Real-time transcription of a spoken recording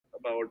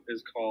about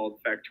is called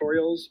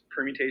factorials,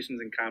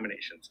 permutations, and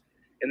combinations.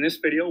 In this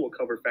video, we'll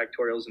cover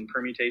factorials and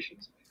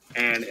permutations.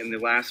 And in the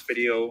last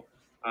video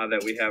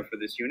that we have for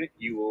this unit,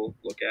 you will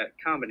look at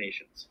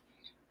combinations.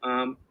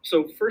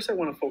 So first I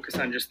want to focus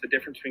on just the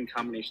difference between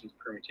combinations and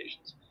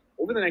permutations.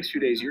 Over the next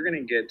few days, you're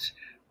going to get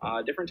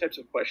different types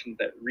of questions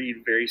that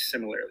read very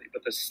similarly,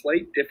 but the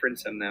slight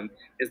difference in them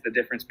is the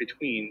difference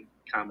between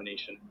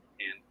combination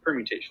and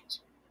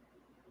permutations.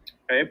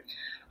 Okay,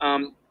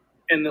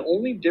 and the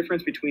only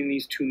difference between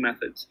these two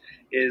methods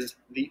is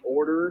the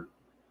order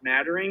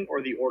mattering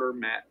or the order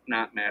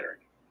not mattering.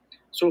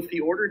 So if the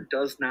order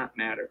does not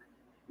matter,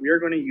 we are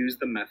going to use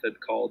the method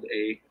called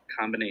a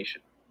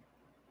combination.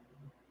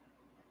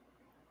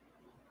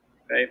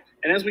 Okay,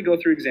 and as we go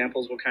through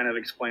examples, we'll kind of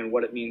explain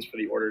what it means for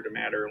the order to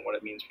matter and what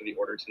it means for the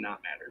order to not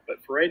matter.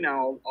 But for right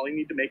now, all you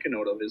need to make a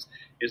note of is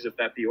if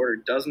that the order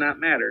does not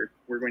matter,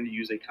 we're going to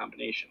use a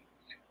combination.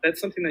 That's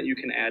something that you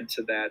can add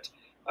to that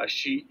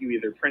sheet you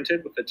either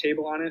printed with the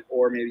table on it,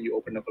 or maybe you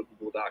opened up a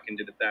Google Doc and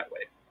did it that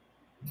way.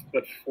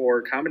 But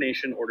for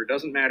combination, order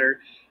doesn't matter,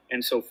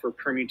 and so for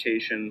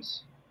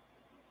permutations,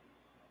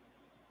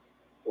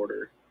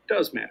 order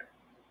does matter.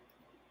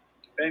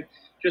 Okay,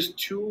 just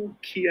two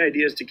key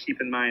ideas to keep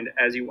in mind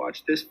as you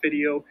watch this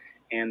video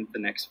and the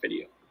next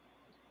video.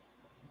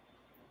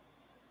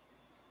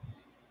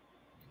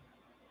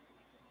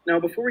 Now,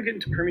 before we get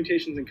into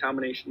permutations and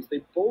combinations,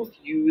 they both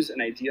use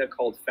an idea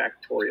called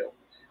factorial.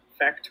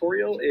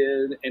 Factorial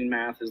in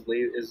math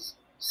is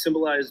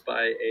symbolized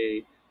by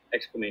a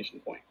exclamation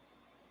point.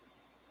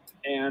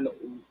 And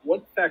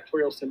what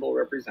factorial symbol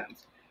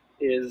represents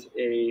is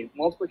a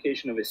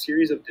multiplication of a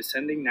series of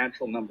descending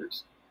natural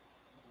numbers,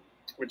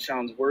 which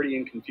sounds wordy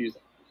and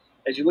confusing.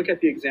 As you look at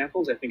the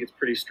examples, I think it's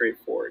pretty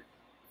straightforward.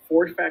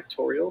 4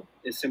 factorial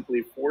is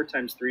simply 4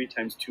 times 3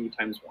 times 2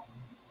 times 1.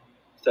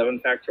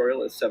 7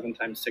 factorial is 7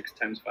 times 6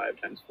 times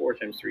 5 times 4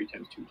 times 3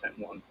 times 2 times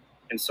 1,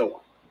 and so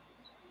on.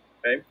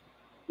 Okay?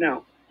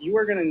 Now, you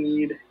are going to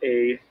need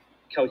a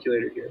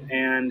calculator here,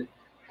 and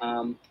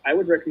I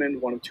would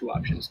recommend one of two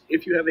options.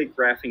 If you have a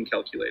graphing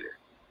calculator,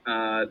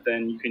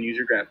 then you can use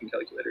your graphing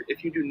calculator.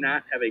 If you do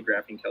not have a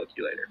graphing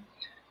calculator,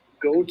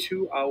 go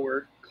to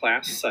our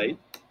class site,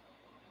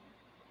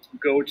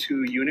 go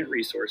to Unit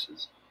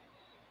Resources,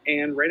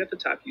 and right at the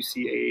top you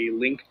see a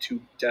link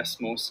to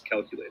Desmos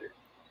Calculator.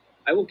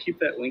 I will keep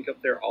that link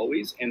up there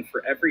always, and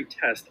for every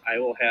test I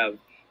will have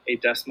a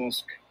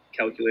Desmos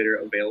calculator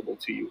available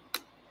to you.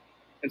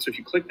 And so if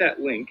you click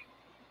that link,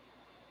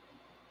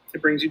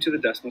 it brings you to the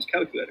Desmos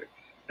calculator.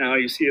 Now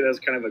you see it as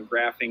kind of a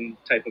graphing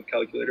type of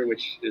calculator,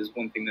 which is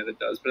one thing that it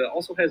does, but it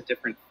also has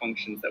different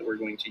functions that we're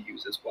going to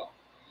use as well.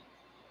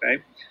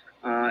 Okay,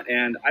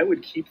 and I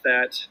would keep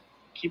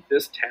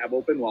this tab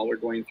open while we're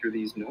going through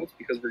these notes,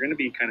 because we're going to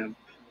be kind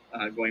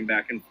of going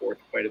back and forth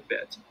quite a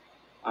bit,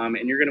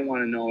 and you're going to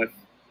want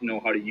to know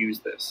how to use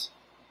this.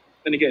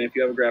 And again, if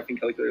you have a graphing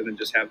calculator, then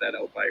just have that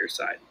out by your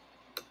side.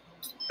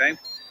 Okay,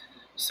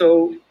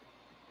 so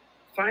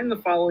find the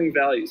following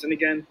values, and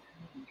again,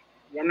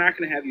 I'm not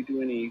going to have you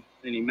do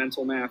any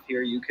mental math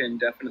here. You can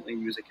definitely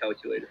use a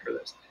calculator for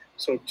this.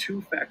 So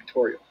 2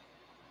 factorial.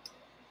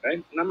 Okay,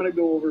 and I'm going to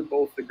go over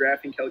both the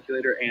graphing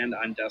calculator and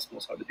on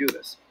Desmos how to do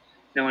this.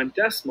 Now on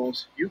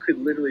Desmos, you could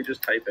literally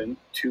just type in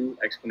 2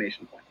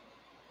 exclamation point.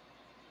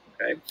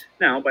 Okay,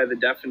 now by the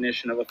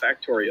definition of a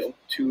factorial,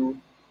 2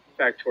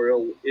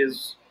 factorial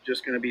is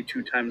just going to be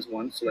 2 times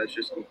 1, so that's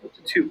just equal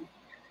to 2.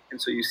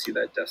 And so you see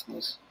that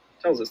Desmos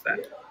tells us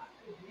that.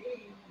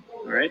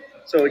 All right,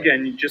 so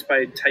again, just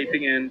by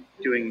typing in,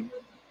 doing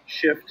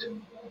shift,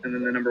 and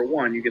then the number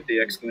 1, you get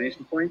the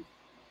exclamation point.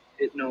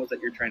 It knows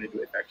that you're trying to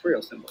do a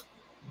factorial symbol.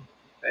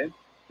 Okay,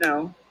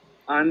 now,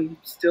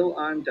 still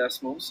on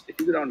Desmos, if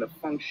you go down to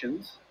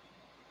functions,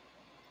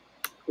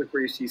 click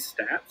where you see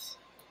stats,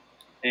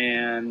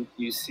 and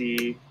you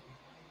see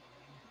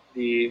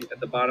at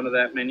the bottom of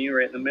that menu,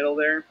 right in the middle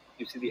there,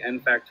 you see the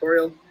n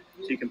factorial,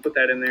 so you can put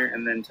that in there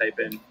and then type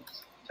in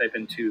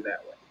 2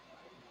 that way.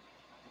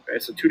 Okay,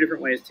 so 2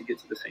 different ways to get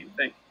to the same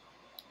thing.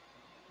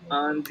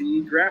 On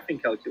the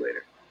graphing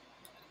calculator,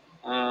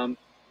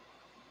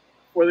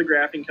 for the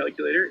graphing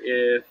calculator,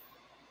 if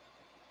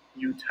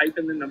you type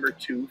in the number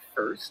 2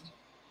 first,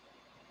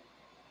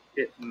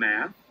 hit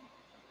math,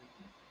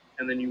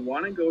 and then you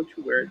want to go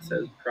to where it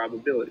says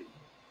probability.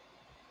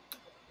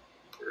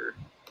 For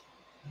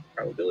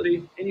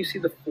probability, and you see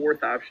the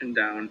 4th option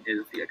down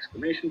is the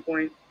exclamation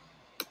point,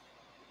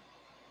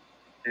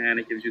 and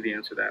it gives you the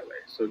answer that way.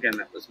 So again,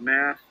 that was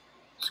math.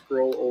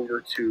 Scroll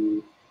over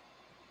to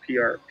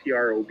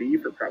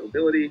PROB for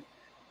probability,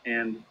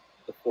 and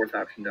the 4th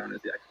option down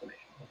is the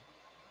exclamation point.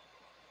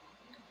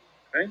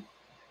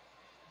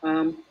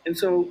 Okay, and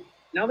so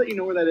now that you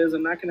know where that is,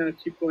 I'm not going to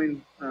keep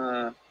going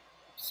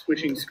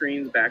switching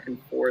screens back and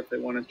forth. I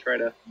want to try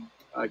to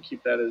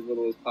keep that as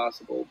little as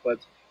possible. But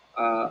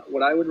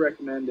what I would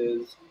recommend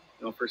is,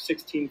 for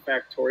 16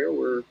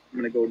 factorial, I'm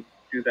going to go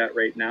do that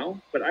right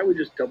now. But I would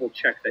just double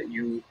check that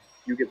you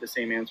get the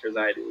same answer as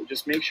I do.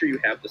 Just make sure you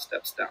have the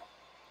steps down.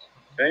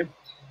 Okay.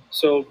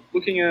 So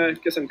looking at, I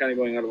guess I'm kind of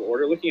going out of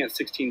order, looking at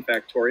 16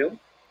 factorial,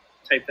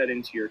 type that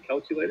into your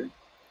calculator.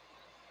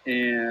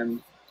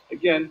 And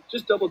again,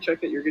 just double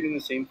check that you're getting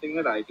the same thing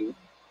that I do.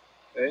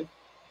 Okay,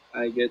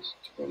 I get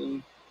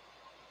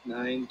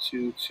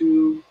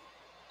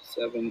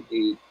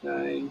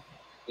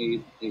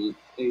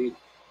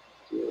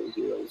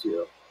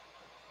 292278988800.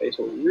 Okay,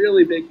 so a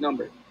really big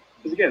number.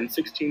 Because again,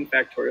 16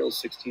 factorial is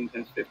 16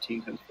 times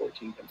 15 times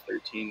 14 times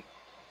 13,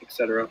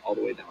 etc., all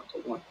the way down to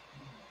 1.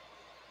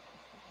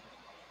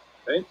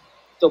 Okay,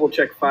 double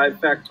check 5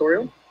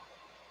 factorial.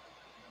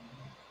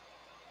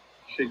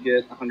 Should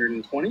get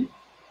 120.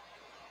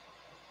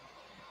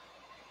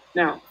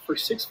 Now, for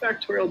 6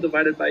 factorial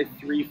divided by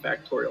 3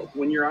 factorial,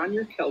 when you're on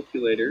your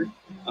calculator,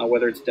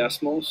 whether it's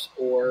decimals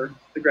or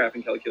the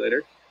graphing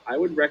calculator, I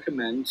would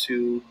recommend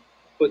to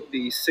put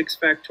the 6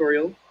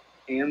 factorial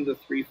and the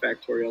 3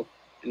 factorial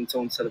in its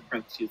own set of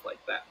parentheses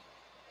like that.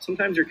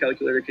 Sometimes your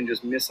calculator can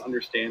just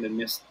misunderstand and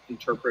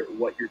misinterpret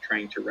what you're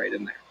trying to write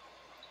in there.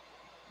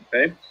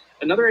 Okay?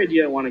 Another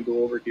idea I want to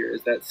go over here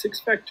is that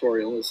 6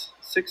 factorial is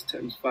 6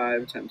 times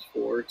 5 times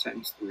 4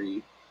 times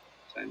 3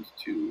 times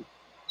 2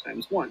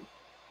 times 1.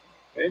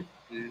 Okay,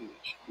 and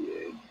it should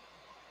be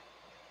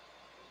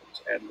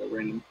just add the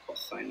random plus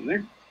sign in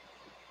there.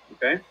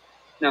 Okay,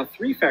 now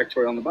 3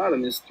 factorial on the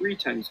bottom is 3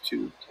 times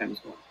 2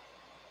 times 1.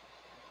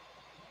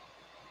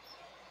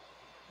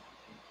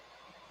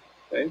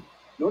 Okay,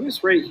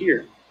 notice right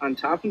here, on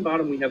top and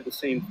bottom we have the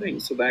same thing,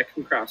 so that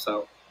can cross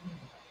out.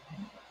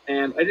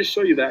 And I just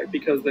show you that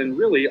because then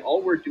really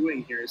all we're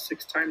doing here is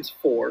 6 times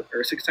 4,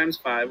 or 6 times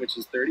 5, which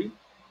is 30,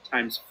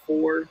 times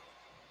 4.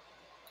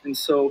 And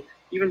so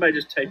even by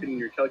just typing in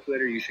your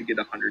calculator, you should get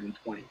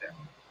 120 there.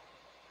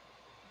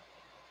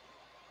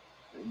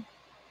 Okay.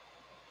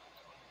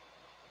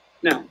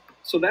 Now,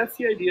 so that's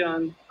the idea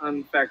on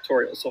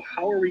factorial. So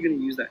how are we going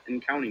to use that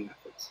in counting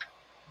methods?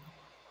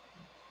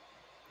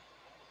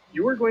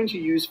 You are going to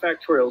use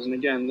factorials, and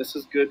again, this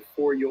is good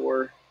for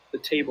the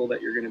table that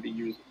you're going to be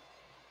using.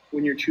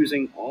 When you're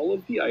choosing all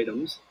of the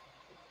items,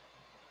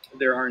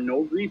 there are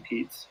no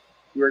repeats,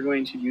 you are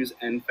going to use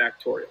n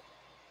factorial.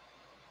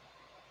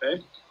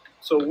 Okay?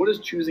 So what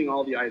does choosing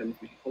all the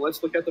items mean? Well,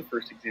 let's look at the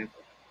first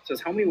example. It says,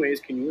 how many ways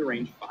can you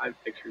arrange 5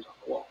 pictures on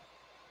the wall?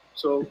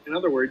 So in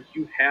other words,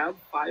 you have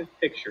 5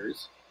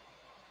 pictures,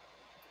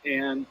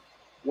 and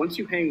once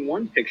you hang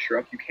one picture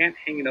up, you can't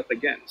hang it up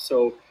again.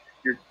 So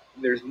you're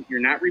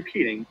not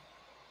repeating,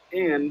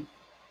 and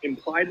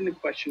implied in the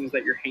question is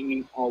that you're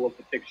hanging all of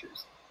the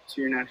pictures. So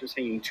you're not just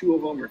hanging 2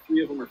 of them or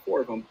 3 of them or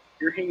 4 of them,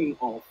 you're hanging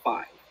all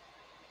 5.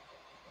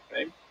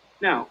 Okay?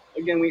 Now,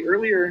 again,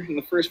 earlier in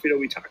the first video,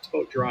 we talked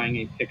about drawing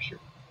a picture,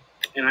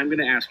 and I'm going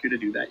to ask you to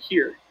do that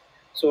here.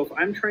 So if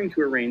I'm trying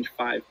to arrange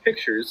 5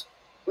 pictures,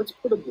 let's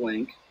put a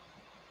blank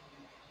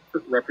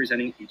for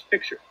representing each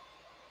picture.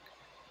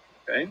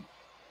 Okay?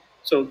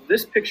 So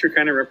this picture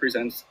kind of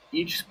represents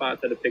each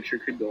spot that a picture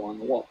could go on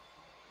the wall.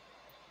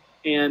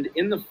 And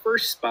in the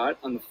first spot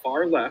on the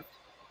far left,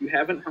 you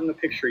haven't hung a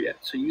picture yet,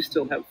 so you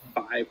still have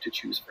 5 to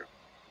choose from.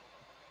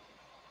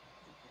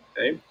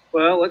 Okay,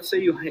 well, let's say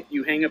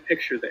you hang a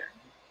picture there.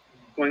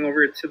 Going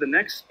over to the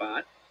next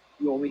spot,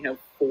 you only have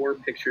 4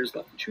 pictures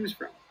left to choose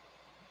from.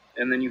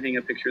 And then you hang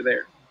a picture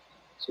there.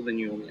 So then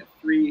you only have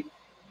 3,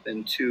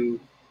 then 2,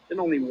 then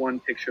only 1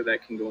 picture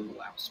that can go in the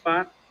last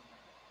spot.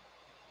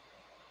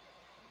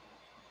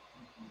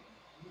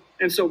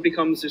 And so it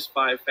becomes just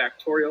 5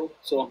 factorial,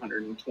 so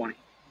 120.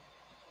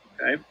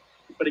 Okay?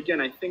 But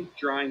again, I think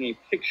drawing a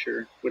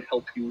picture would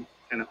help you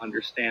kind of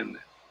understand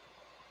that.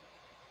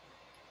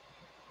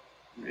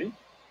 All right?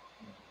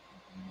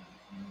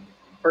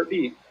 Part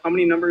B, how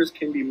many numbers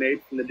can be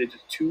made from the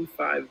digits 2,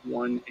 5,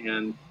 1,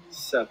 and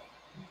 7?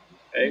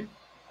 Okay?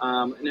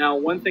 Now,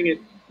 one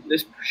thing,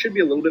 this should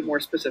be a little bit more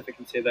specific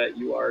and say that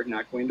you are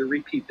not going to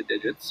repeat the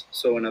digits.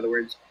 So in other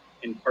words,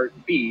 in part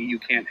B, you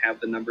can't have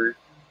the number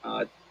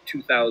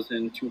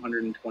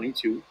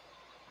 2,222.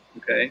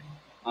 Okay?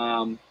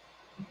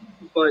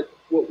 But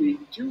what we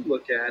do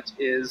look at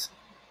is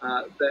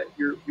that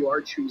you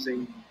are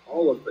choosing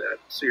all of that.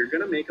 So you're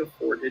going to make a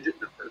 4-digit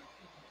number.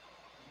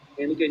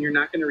 And again, you're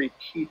not going to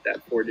repeat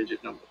that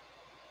 4-digit number.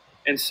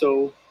 And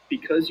so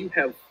because you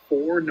have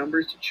 4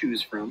 numbers to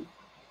choose from,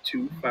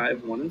 2,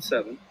 5, 1, and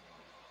 7,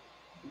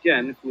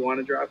 again, if we want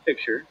to draw a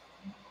picture,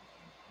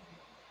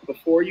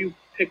 before you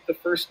pick the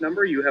first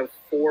number, you have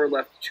 4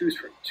 left to choose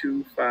from,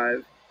 2,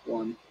 5,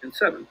 1, and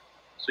 7.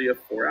 So you have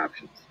 4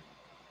 options.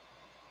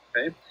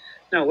 Okay?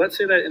 Now, let's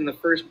say that in the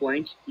first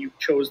blank, you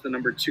chose the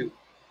number 2.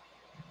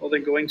 Well,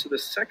 then going to the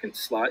second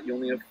slot, you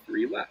only have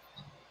 3 left.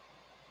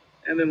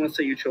 And then let's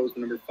say you chose the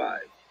number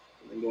 5.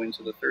 And then going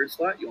to the third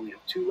slot, you only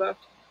have 2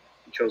 left.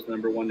 You chose the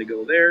number 1 to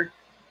go there.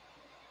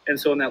 And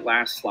so in that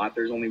last slot,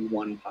 there's only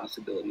 1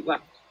 possibility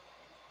left.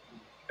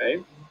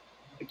 Okay?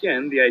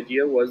 Again, the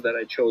idea was that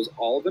I chose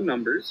all the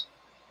numbers.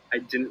 I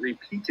didn't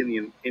repeat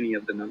any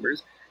of the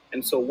numbers.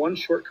 And so one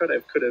shortcut I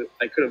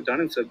could have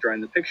done instead of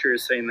drawing the picture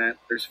is saying that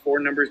there's 4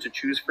 numbers to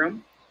choose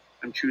from.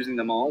 I'm choosing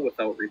them all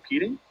without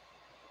repeating.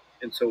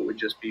 And so it would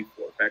just be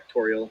 4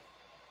 factorial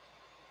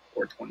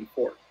or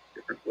 24.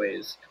 different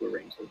ways to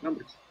arrange those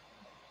numbers.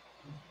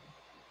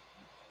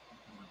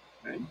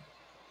 Okay.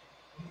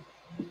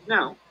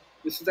 Now,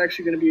 this is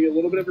actually going to be a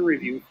little bit of a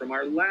review from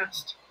our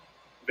last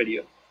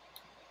video.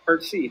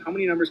 Part C, how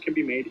many numbers can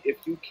be made if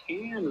you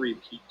can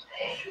repeat?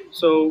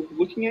 So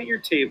looking at your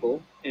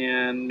table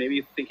and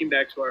maybe thinking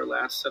back to our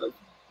last set of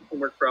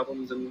homework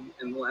problems in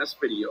the last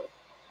video,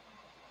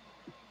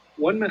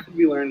 one method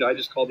we learned I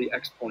just call the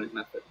exponent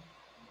method.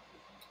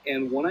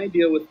 And one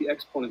idea with the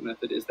exponent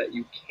method is that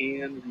you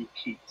can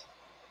repeat.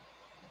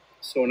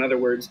 So in other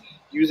words,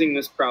 using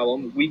this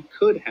problem, we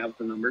could have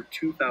the number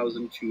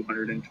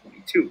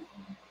 2,222.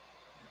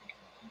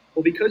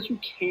 Well, because you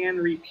can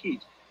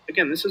repeat,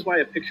 again, this is why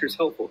a picture is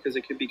helpful, because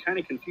it can be kind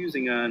of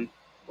confusing on,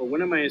 well,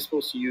 when am I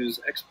supposed to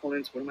use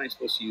exponents? When am I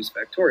supposed to use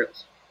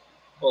factorials?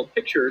 Well, a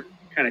picture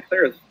kind of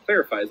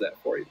clarifies that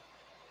for you.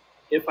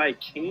 If I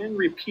can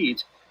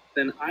repeat,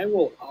 then I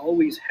will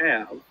always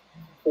have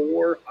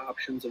 4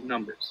 options of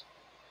numbers.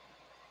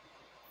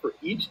 For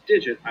each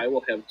digit, I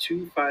will have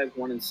 2, 5,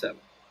 1, and 7.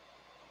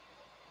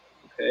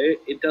 Okay,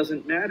 it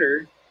doesn't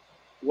matter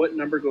what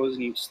number goes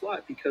in each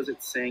slot because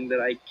it's saying that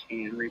I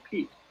can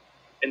repeat.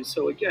 And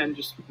so again,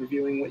 just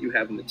reviewing what you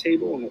have in the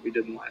table and what we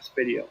did in the last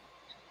video,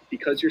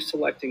 because you're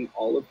selecting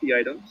all of the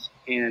items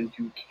and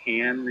you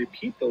can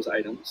repeat those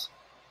items,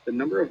 the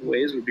number of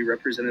ways would be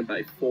represented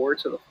by 4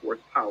 to the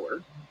 4th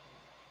power,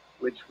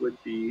 which would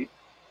be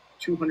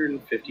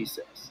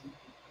 256.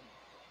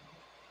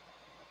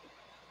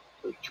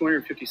 So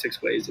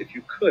 256 ways if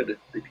you could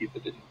repeat the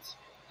digits.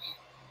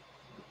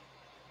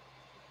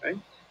 Okay?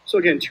 So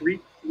again, to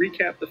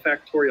recap the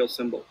factorial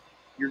symbol,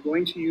 you're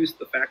going to use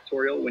the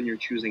factorial when you're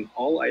choosing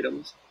all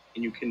items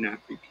and you cannot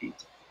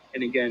repeat.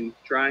 And again,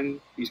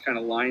 drawing these kind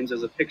of lines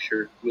as a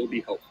picture will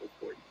be helpful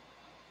for you.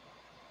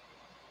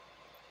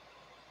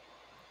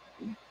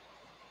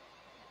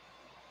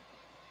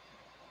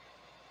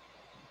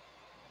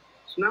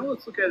 So now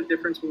let's look at a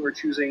difference when we're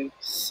choosing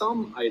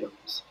some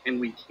items and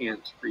we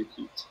can't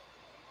repeat.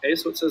 Okay,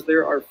 so it says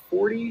there are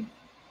 40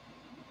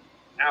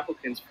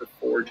 applicants for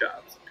 4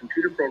 jobs: a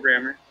computer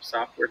programmer,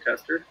 software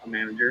tester, a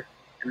manager,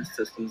 and a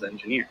systems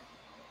engineer.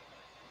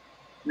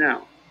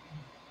 Now,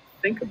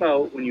 think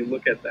about when you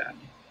look at that.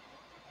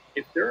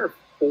 If there are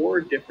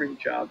 4 different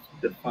jobs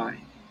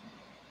defined,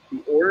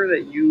 the order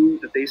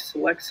that they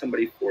select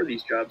somebody for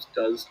these jobs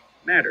does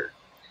matter.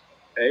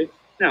 Okay?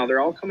 Now,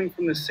 they're all coming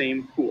from the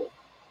same pool.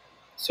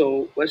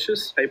 So let's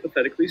just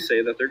hypothetically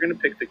say that they're going to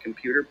pick the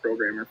computer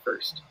programmer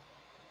first.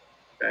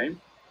 Okay?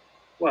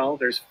 Well,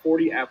 there's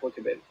 40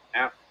 applicants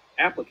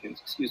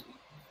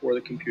for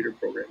the computer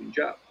programming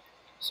job.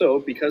 So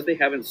because they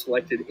haven't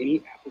selected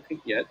any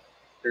applicant yet,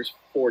 there's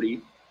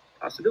 40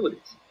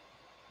 possibilities.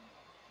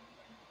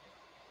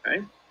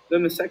 Okay?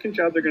 Then the second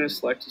job they're going to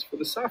select is for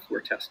the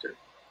software tester.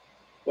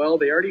 Well,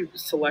 they already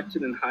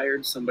selected and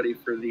hired somebody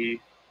for the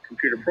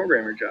computer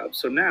programmer job.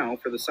 So now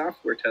for the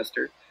software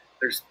tester,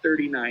 there's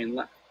 39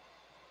 left.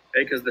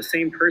 Okay? Because the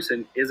same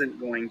person isn't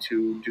going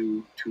to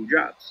do 2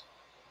 jobs.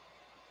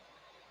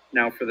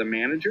 Now for the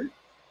manager,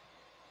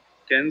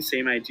 again,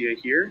 same idea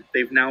here.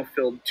 They've now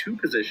filled 2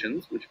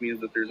 positions, which means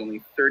that there's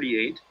only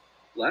 38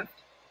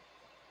 left.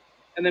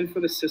 And then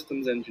for the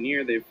systems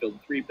engineer, they've filled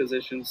 3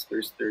 positions.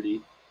 There's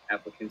 30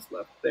 applicants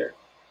left there.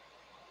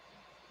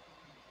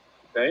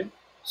 Okay,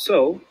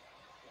 so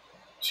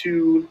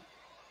to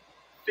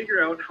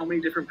figure out how many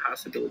different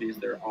possibilities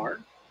there are,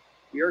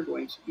 we are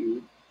going to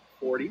do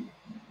 40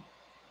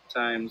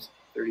 times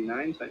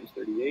 39 times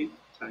 38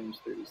 times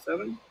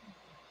 37.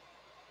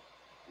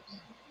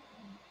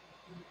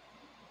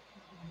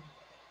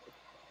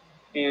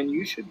 And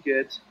you should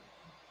get,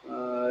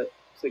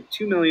 it's like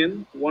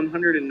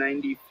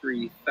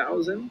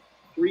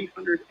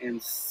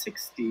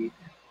 2,193,360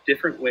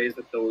 different ways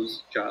that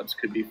those jobs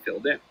could be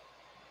filled in.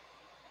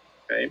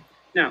 Okay,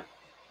 now,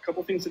 a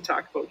couple things to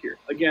talk about here.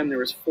 Again, there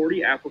was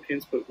 40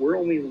 applicants, but we're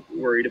only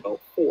worried about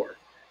 4.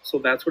 So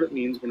that's what it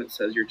means when it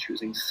says you're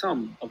choosing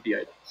some of the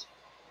items.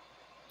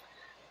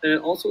 Then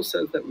it also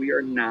says that we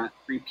are not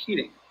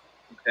repeating,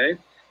 okay?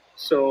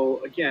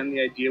 So again,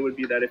 the idea would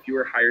be that if you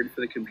were hired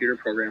for the computer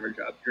programmer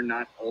job, you're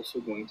not also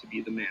going to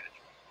be the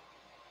manager,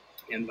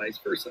 and vice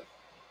versa.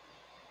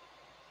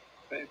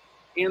 Okay,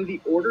 and the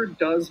order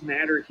does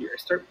matter here.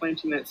 Start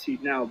planting that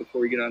seed now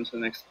before we get on to the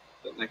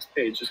next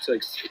page, just to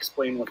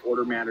explain what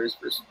order matters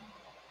versus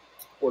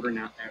order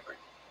not mattering.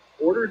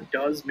 Order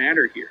does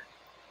matter here,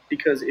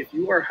 because if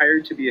you are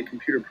hired to be a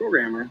computer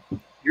programmer,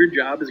 your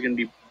job is going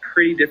to be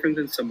pretty different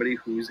than somebody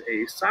who's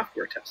a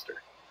software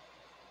tester.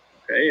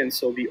 Okay, and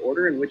so the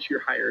order in which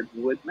you're hired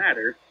would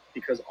matter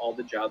because all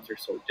the jobs are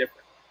so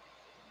different.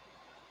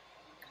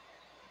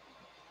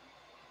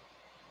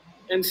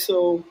 And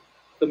so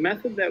the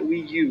method that we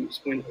use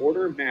when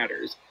order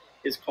matters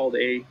is called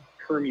a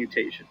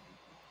permutation.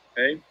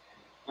 Okay,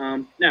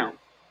 now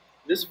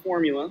this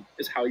formula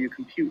is how you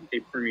compute a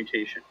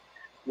permutation,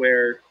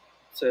 where it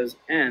says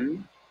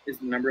n is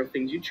the number of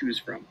things you choose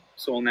from.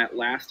 So in that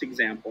last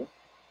example,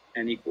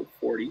 n equaled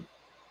 40,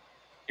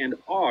 and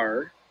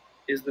r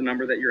is the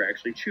number that you're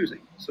actually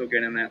choosing. So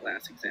again, in that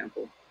last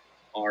example,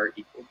 r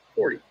equal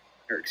 40,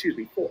 or excuse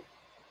me, 4.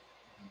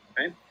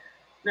 Okay.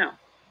 Now,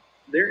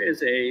 there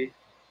is a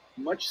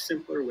much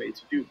simpler way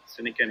to do this,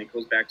 and again, it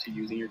goes back to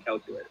using your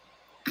calculator.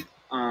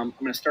 I'm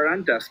going to start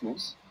on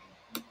decimals.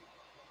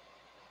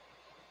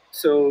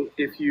 So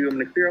I'm going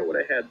to clear out what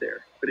I had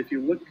there, but if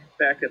you look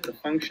back at the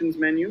functions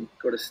menu,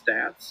 go to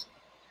stats,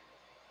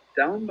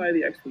 down by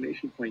the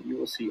exclamation point, you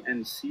will see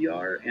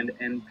NCR and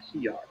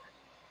NPR.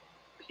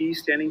 P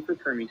standing for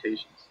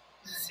permutations,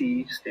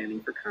 C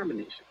standing for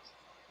combinations.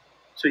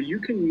 So you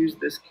can use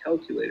this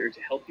calculator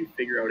to help you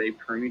figure out a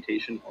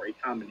permutation or a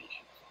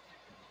combination.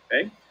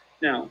 Okay,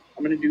 now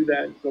I'm going to do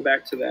that, go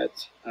back to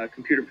that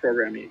computer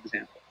programming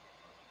example.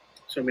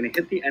 So I'm going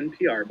to hit the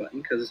NPR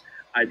button because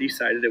I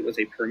decided it was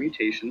a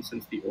permutation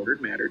since the order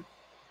mattered.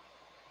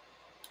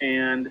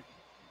 And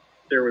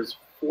there was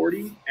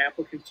 40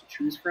 applicants to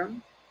choose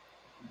from,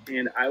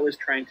 and I was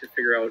trying to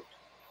figure out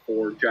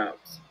 4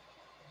 jobs.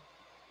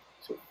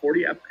 So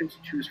 40 applicants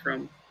to choose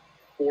from,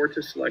 4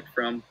 to select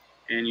from,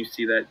 and you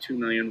see that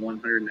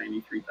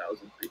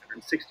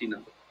 2,193,360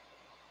 number.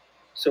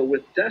 So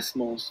with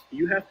decimals,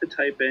 you have to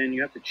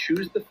you have to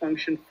choose the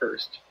function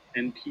first,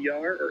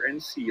 NPR or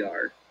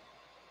NCR,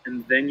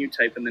 and then you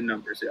type in the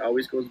numbers. It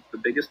always goes with the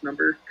biggest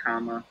number,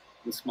 comma,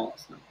 the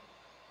smallest number.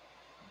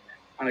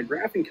 On a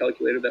graphing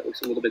calculator, that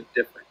looks a little bit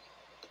different,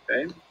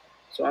 okay?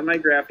 So on my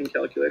graphing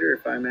calculator,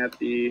 if I'm at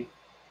the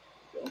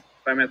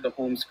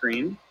home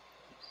screen,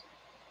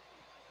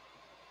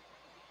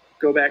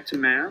 go back to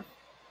math,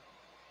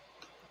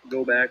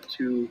 go back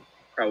to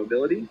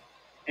probability,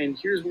 and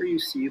here's where you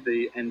see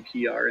the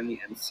NPR and the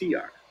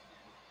NCR.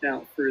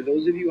 Now, for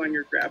those of you on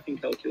your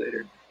graphing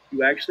calculator,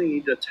 you actually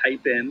need to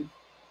type in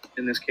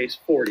this case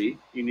 40,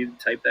 you need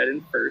to type that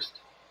in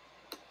first,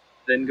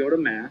 then go to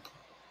math,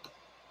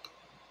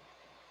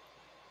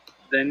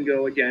 then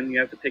go again, you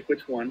have to pick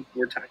which one.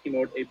 We're talking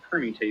about a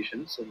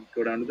permutation, so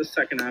go down to the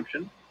second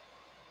option,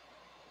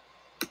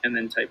 and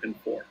then type in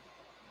 4.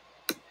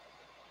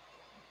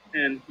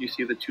 And you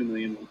see the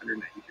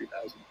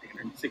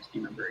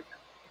 2,193,360 number again.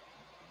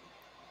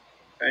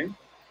 Okay?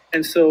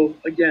 And so,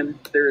 again,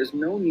 there is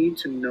no need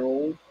to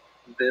know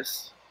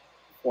this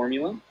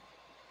formula,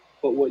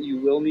 but what you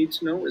will need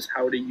to know is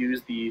how to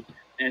use the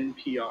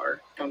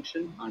NPR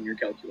function on your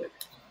calculator.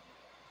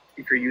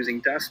 If you're using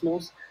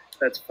decimals,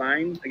 that's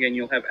fine. Again,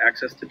 you'll have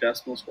access to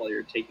decimals while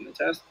you're taking the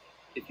test.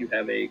 If you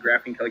have a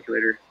graphing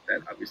calculator,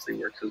 that obviously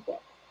works as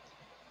well.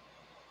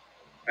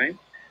 Okay?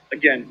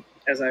 Again,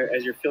 as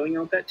you're filling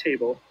out that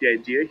table, the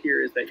idea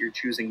here is that you're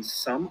choosing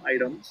some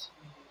items.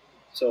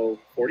 So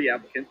 40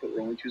 applicants, but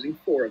we're only choosing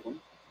 4 of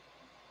them.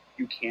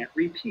 You can't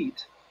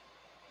repeat,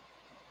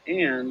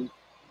 and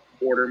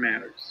order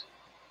matters.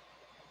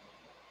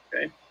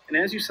 Okay? And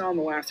as you saw in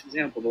the last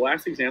example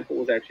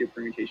was actually a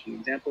permutation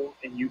example,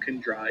 and you can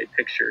draw a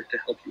picture to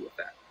help you with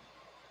that.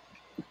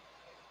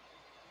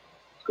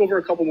 Let's go over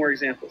a couple more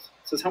examples.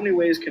 It says, how many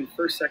ways can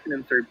first, second,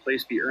 and third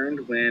place be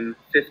earned when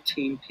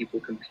 15 people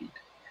compete?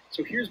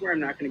 So here's where I'm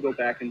not going to go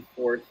back and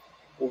forth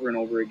over and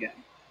over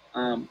again.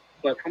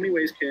 But how many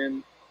ways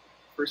can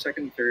first,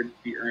 second, and third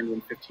be earned when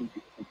 15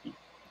 people compete?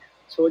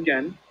 So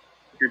again,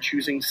 if you're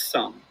choosing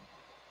some,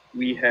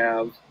 we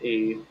have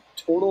a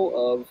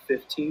total of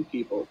 15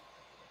 people,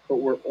 but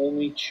we're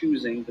only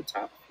choosing the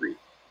top 3.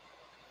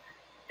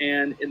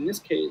 And in this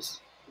case,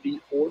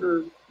 the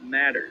order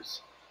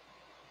matters.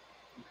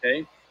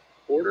 Okay?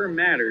 Order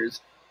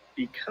matters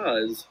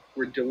because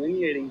we're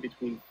delineating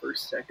between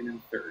first, second,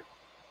 and third,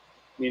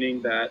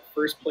 meaning that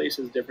first place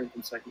is different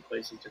than second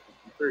place is different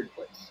than third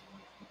place.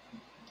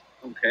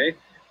 Okay?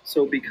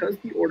 So because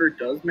the order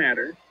does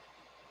matter,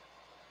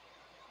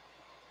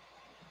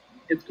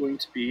 it's going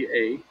to be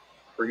a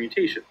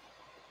permutation.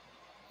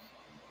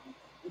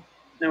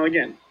 Now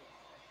again,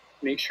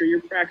 make sure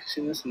you're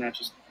practicing this and not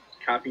just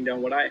copying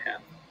down what I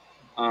have.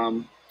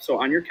 So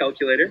on your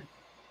calculator,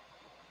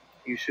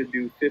 you should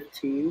do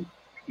 15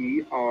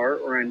 PR,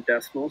 or on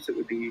decimals, it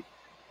would be,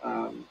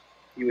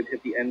 you would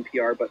hit the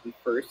NPR button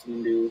first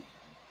and do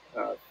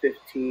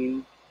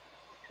 15,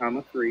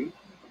 comma 3.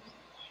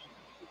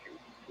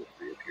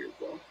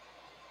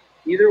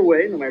 Either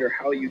way, no matter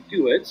how you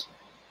do it,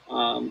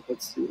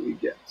 let's see what we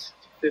get.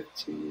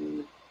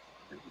 15,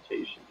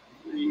 permutation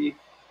 3.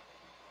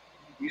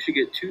 You should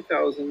get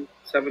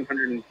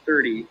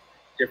 2,730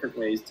 different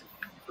ways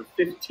for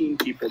 15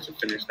 people to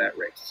finish that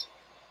race.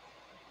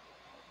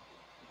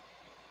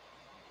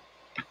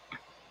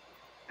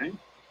 Okay.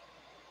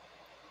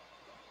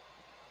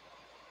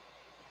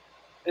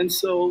 And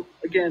so,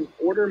 again,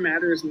 order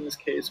matters in this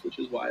case, which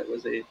is why it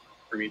was a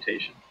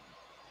permutation.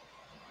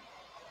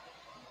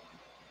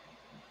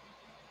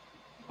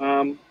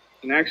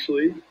 And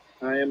actually,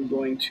 I am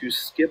going to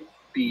skip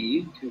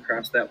B, can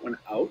cross that one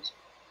out.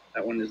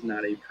 That one is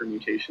not a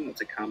permutation, that's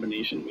a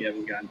combination. We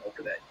haven't gotten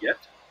over that yet.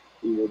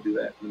 We will do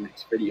that in the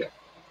next video.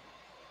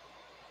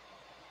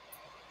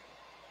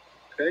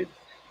 Okay,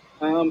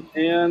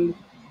 and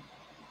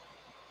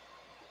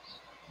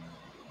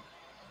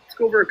let's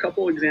go over a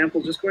couple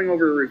examples, just going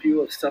over a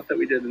review of stuff that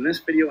we did in this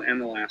video and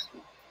the last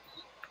one.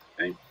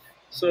 Okay,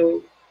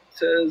 so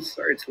says,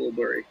 sorry, it's a little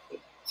blurry. It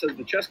says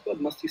the chess club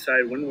must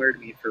decide when where to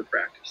meet for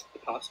practice. The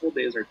possible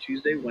days are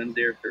Tuesday,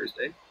 Wednesday, or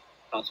Thursday.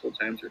 Possible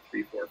times are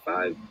 3, 4,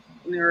 5,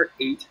 and there are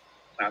 8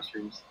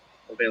 classrooms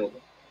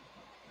available.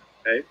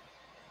 Okay?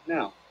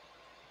 Now,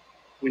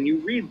 when you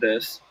read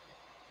this,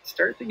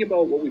 start thinking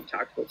about what we've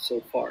talked about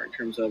so far in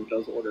terms of,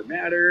 does order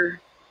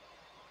matter?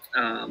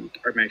 Am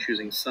I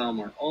choosing some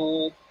or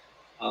all?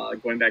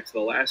 Going back to the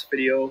last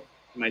video,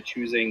 am I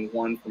choosing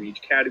one from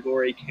each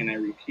category? Can I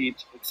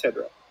repeat,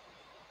 etc.?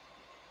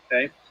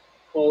 Okay.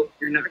 Well,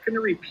 you're not going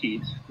to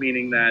repeat,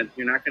 meaning that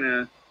you're not going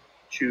to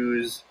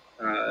choose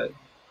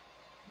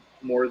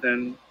more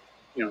than,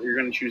 you're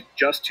going to choose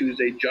just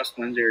Tuesday, just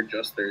Wednesday, or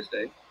just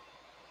Thursday.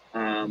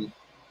 The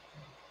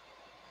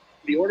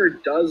order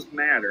does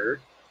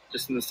matter,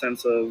 just in the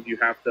sense of you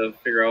have to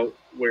figure out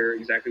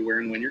exactly where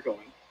and when you're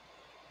going.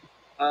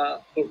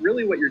 But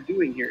really what you're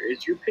doing here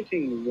is you're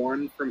picking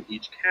one from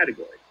each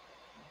category.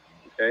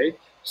 Okay,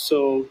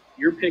 so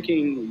you're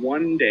picking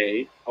one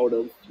day out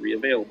of 3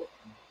 available.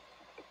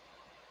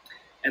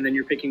 And then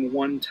you're picking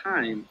one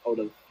time out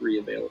of 3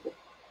 available.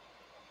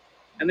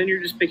 And then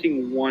you're just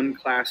picking one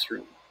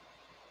classroom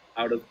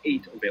out of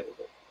 8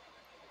 available.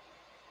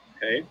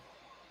 Okay,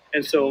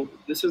 and so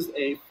this is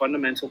a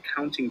fundamental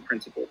counting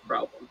principle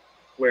problem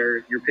where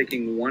you're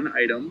picking one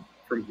item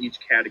from each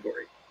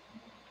category.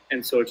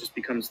 And so it just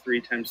becomes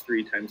 3 times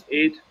 3 times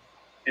 8.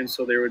 And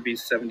so there would be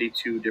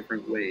 72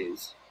 different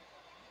ways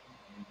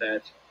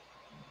that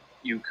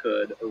you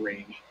could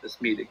arrange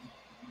this meeting.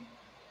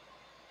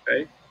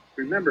 Okay?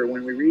 Remember,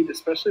 when we read,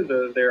 especially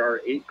there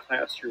are 8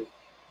 classroom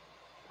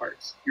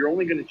parts, you're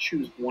only going to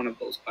choose one of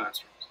those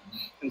classrooms.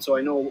 And so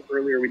I know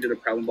earlier we did a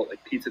problem about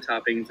like pizza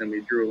toppings, and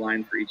we drew a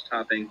line for each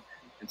topping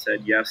and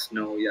said yes,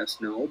 no.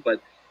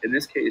 But in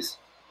that case,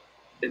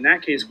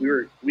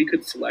 we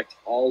could select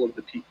all of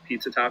the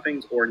pizza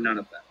toppings or none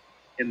of them.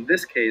 In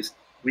this case,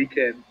 we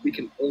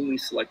can only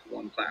select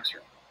one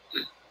classroom.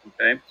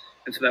 Okay,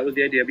 and so that was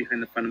the idea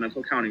behind the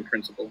fundamental counting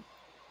principle.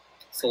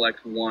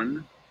 Select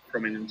one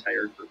from an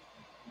entire group.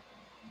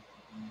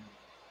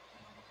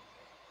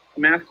 A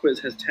math quiz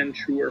has 10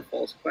 true or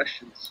false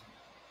questions.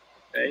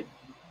 Okay,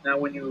 now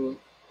when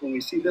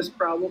we see this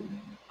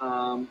problem,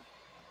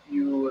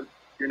 you're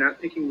not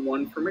picking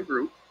one from a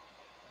group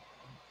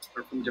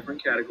or from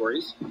different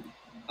categories.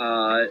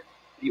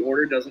 The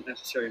order doesn't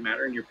necessarily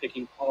matter, and you're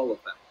picking all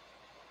of them.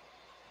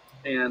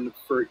 And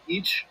for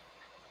each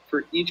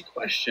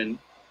question,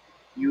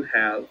 you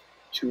have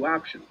 2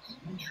 options,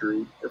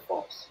 true or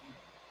false.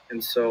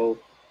 And so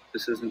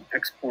this is an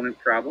exponent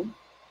problem.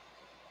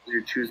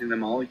 You're choosing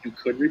them all. You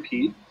could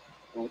repeat.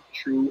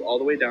 True all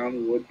the way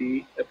down would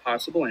be a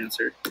possible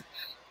answer.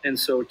 And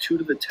so 2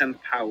 to the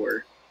 10th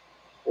power,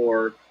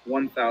 or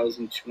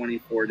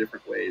 1,024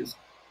 different ways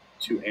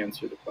to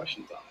answer the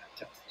questions on that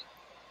test.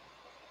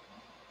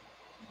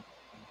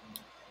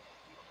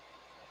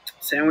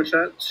 Sandwich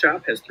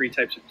shop has 3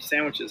 types of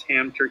sandwiches: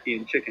 ham, turkey,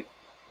 and chicken.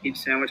 Each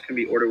sandwich can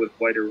be ordered with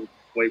white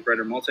bread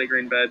or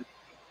multigrain bread.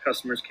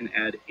 Customers can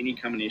add any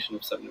combination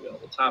of 7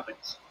 available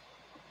toppings.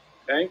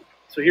 Okay,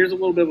 so here's a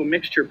little bit of a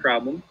mixture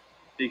problem,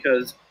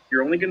 because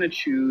you're only going to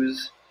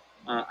choose,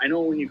 I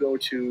know when you go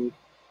to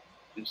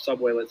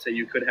Subway, let's say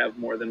you could have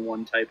more than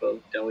one type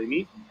of deli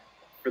meat.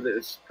 For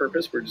this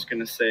purpose, we're just going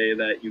to say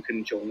that you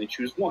can only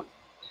choose one.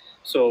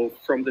 So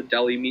from the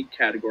deli meat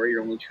category,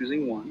 you're only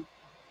choosing one,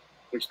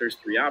 which there's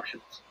 3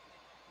 options.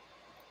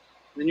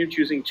 And then you're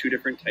choosing 2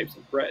 different types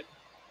of bread.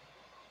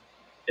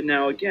 And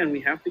now again,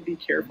 we have to be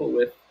careful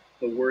with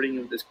the wording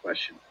of this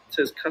question. It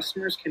says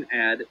customers can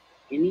add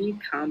any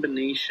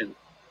combination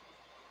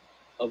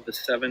of the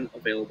 7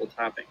 available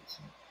toppings.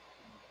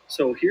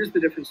 So here's the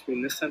difference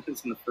between this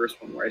sentence and the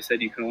first one, where I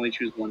said you can only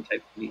choose one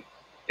type of meat.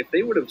 If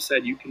they would have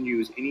said you can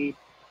use any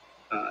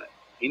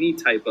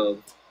type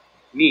of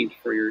meat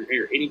or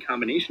any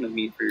combination of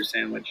meat for your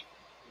sandwich,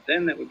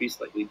 then that would be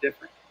slightly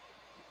different.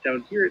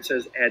 Down here it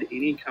says add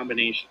any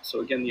combination. So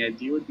again, the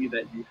idea would be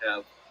that you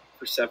have,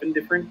 for 7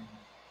 different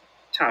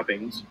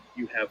toppings,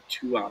 you have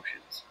 2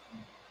 options,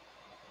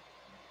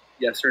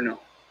 yes or no.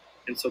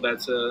 And so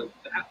that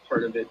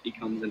part of it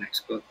becomes an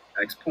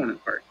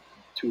exponent part,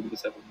 2 to the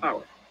 7th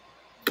power.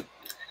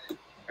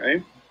 All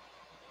right.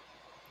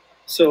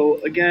 So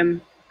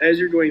again, as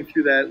you're going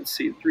through that, let's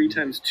see, 3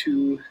 times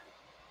 2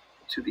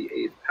 to the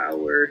 8th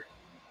power,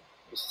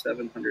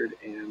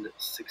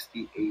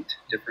 768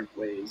 different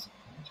ways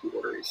to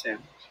order a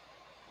sandwich.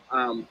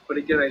 But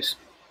again, it's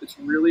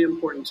really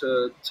important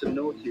to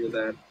note here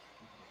that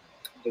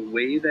the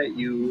way that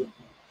you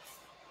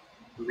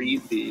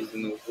read these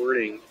and the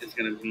wording is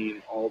going to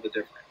mean all the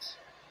difference.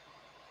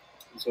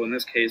 And so in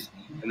this case,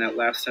 in that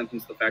last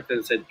sentence, the fact that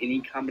it said any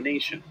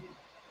combination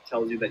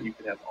tells you that you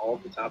could have all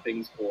of the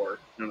toppings or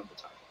none of the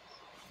toppings,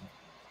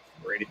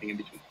 or anything in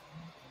between.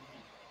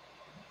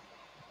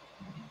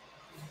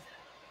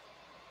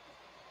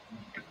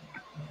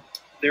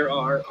 There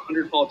are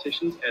 100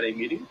 politicians at a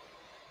meeting.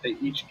 They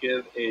each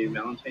give a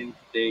Valentine's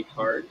Day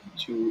card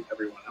to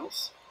everyone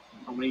else.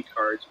 How many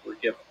cards were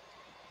given?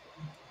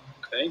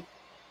 Okay.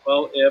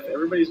 Well, if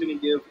everybody's going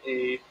to give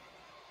a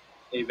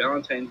a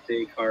Valentine's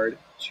Day card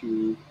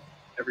to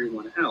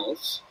everyone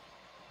else,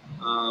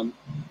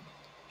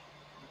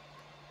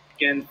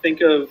 again,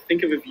 think of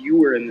if you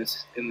were in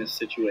this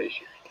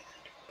situation.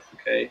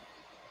 Okay,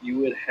 you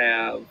would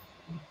have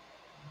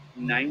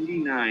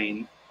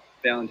 99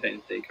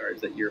 Valentine's Day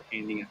cards that you're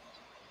handing out.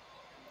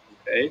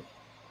 Okay,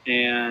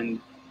 and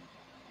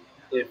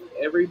if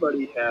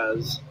everybody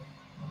has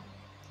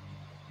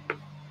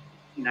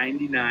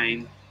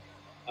 99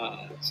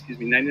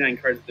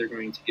 cards that they're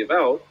going to give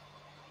out,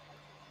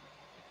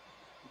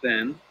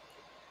 then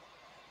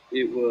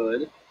it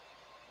would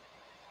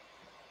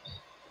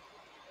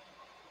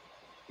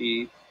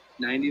be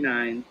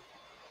 99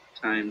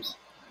 times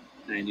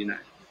 99.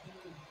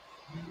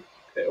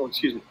 Okay, oh,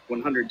 excuse me,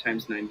 100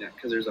 times 99,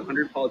 because there's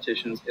 100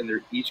 politicians, and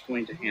they're each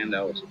going to hand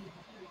out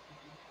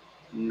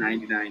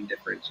 99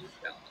 different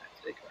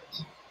Valentine's Day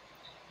cards.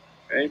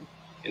 Okay,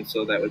 and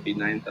so that would be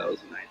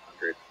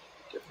 9,900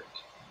 different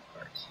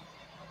cards.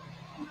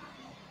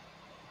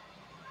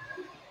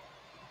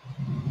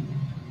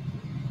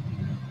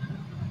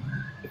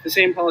 If the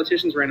same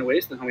politicians ran a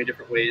race, then how many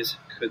different ways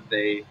could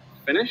they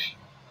finish?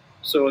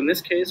 So in this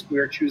case, we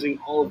are choosing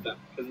all of them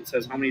because it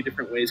says how many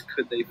different ways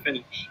could they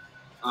finish.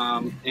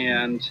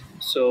 And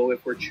so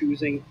if we're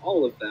choosing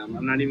all of them,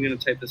 I'm not even going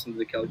to type this into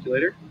the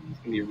calculator. It's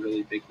going to be a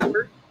really big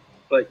number,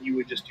 but you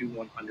would just do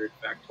 100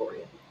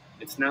 factorial.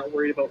 It's not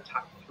worried about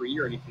top 3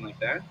 or anything like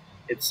that.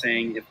 It's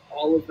saying if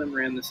all of them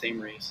ran the same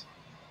race,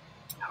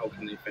 how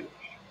can they finish?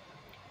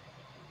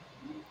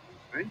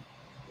 All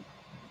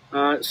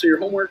right. So your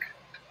homework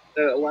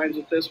that aligns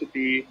with this would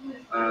be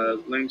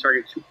learning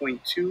target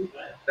 2.2.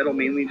 That'll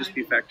mainly just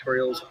be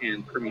factorials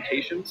and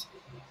permutations.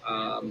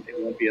 It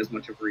won't be as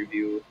much of a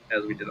review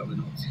as we did on the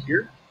notes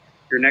here.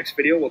 Your next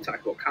video, we'll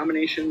talk about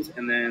combinations,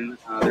 and then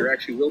there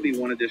actually will be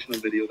one additional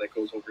video that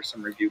goes over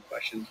some review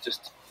questions,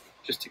 just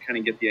to kind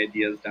of get the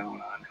ideas down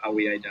on how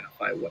we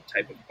identify what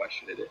type of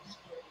question it is.